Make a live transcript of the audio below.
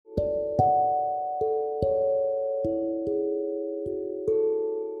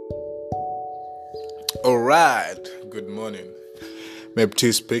Alright, good morning.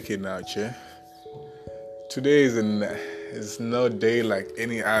 Mepti speaking now, che. Today is no day like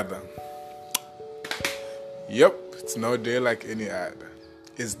any other. Yep, it's no day like any other.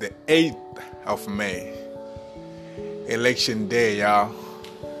 It's the 8th of May. Election day, y'all.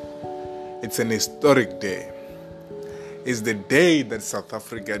 It's an historic day. It's the day that South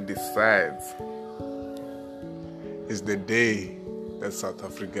Africa decides. It's the day that South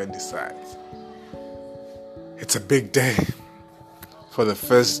Africa decides. It's a big day for the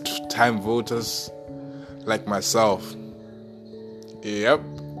first time voters like myself. Yep.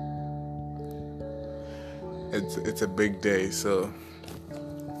 It's a big day, so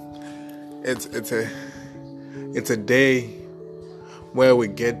it's a day where we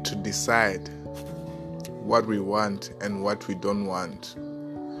get to decide what we want and what we don't want.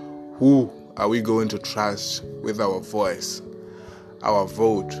 Who are we going to trust with our voice, our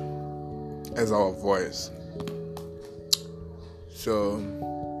vote as our voice? So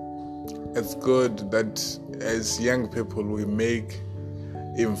it's good that as young people we make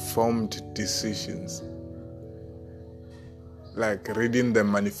informed decisions, like reading the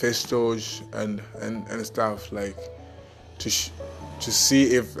manifestos and stuff, like to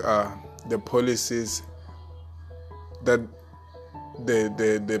see if the policies that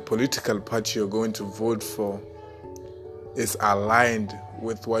the political party you're going to vote for is aligned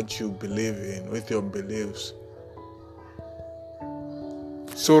with what you believe in, with your beliefs.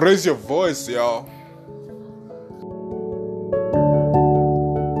 So raise your voice, y'all.